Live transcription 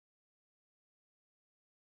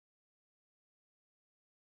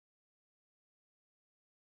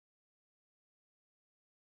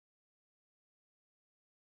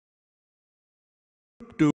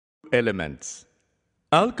elements,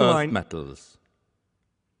 alkaline metals.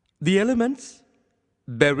 The elements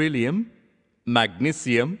beryllium,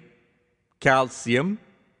 magnesium, calcium,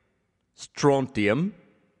 strontium,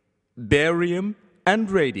 barium and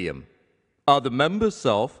radium are the members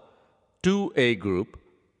of 2A group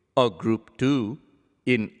or group 2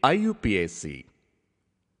 in IUPAC.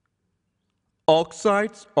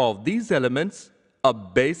 Oxides of these elements are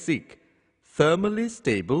basic, thermally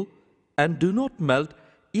stable and do not melt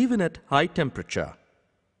even at high temperature.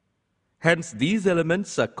 Hence, these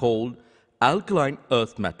elements are called alkaline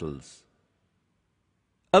earth metals.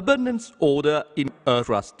 Abundance order in earth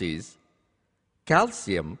crust is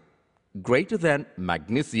calcium greater than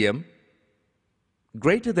magnesium,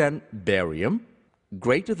 greater than barium,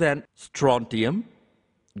 greater than strontium,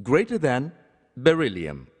 greater than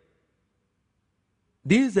beryllium.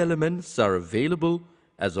 These elements are available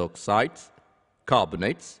as oxides,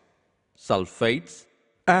 carbonates, sulfates,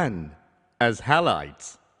 and as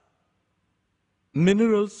halides.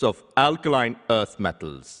 Minerals of alkaline earth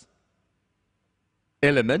metals.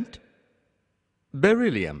 Element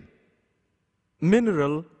beryllium.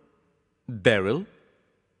 Mineral beryl,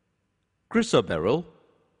 chrysoberyl,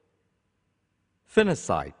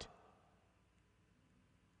 phenacite.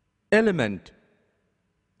 Element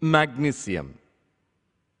magnesium.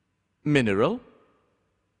 Mineral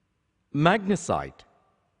magnesite.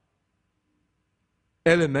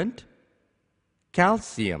 Element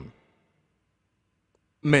calcium.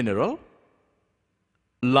 Mineral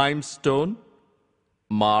limestone,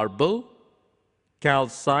 marble,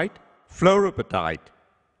 calcite, fluorapatite,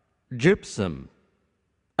 gypsum,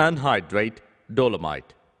 anhydrite,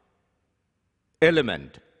 dolomite.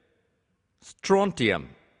 Element strontium.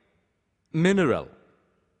 Mineral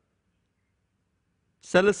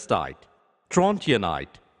celestite,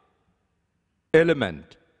 strontianite.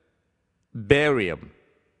 Element barium.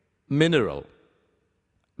 Mineral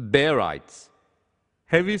barites,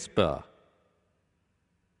 heavy spur,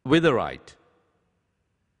 witherite.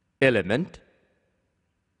 Element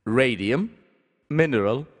radium.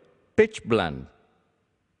 Mineral pitchblende,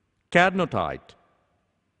 cadnotite.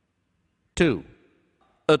 2.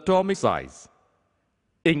 Atomic size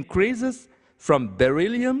increases from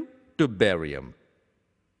beryllium to barium.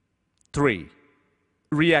 3.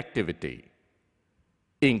 Reactivity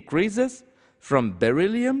increases from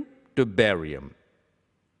beryllium to barium.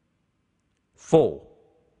 4.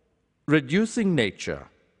 Reducing nature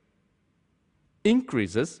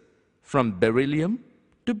increases from beryllium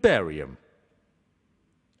to barium.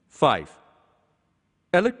 5.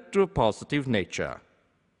 Electropositive nature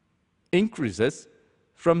increases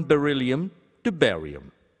from beryllium to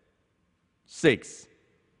barium. 6.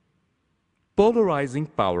 Polarizing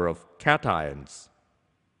power of cations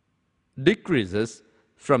decreases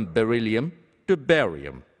from beryllium to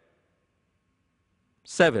barium.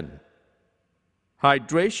 7.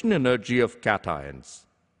 Hydration energy of cations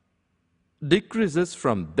decreases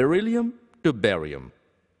from beryllium to barium.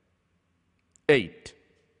 8.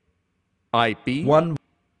 IP1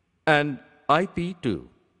 and IP2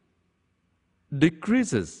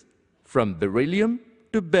 decreases from beryllium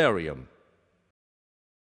to barium.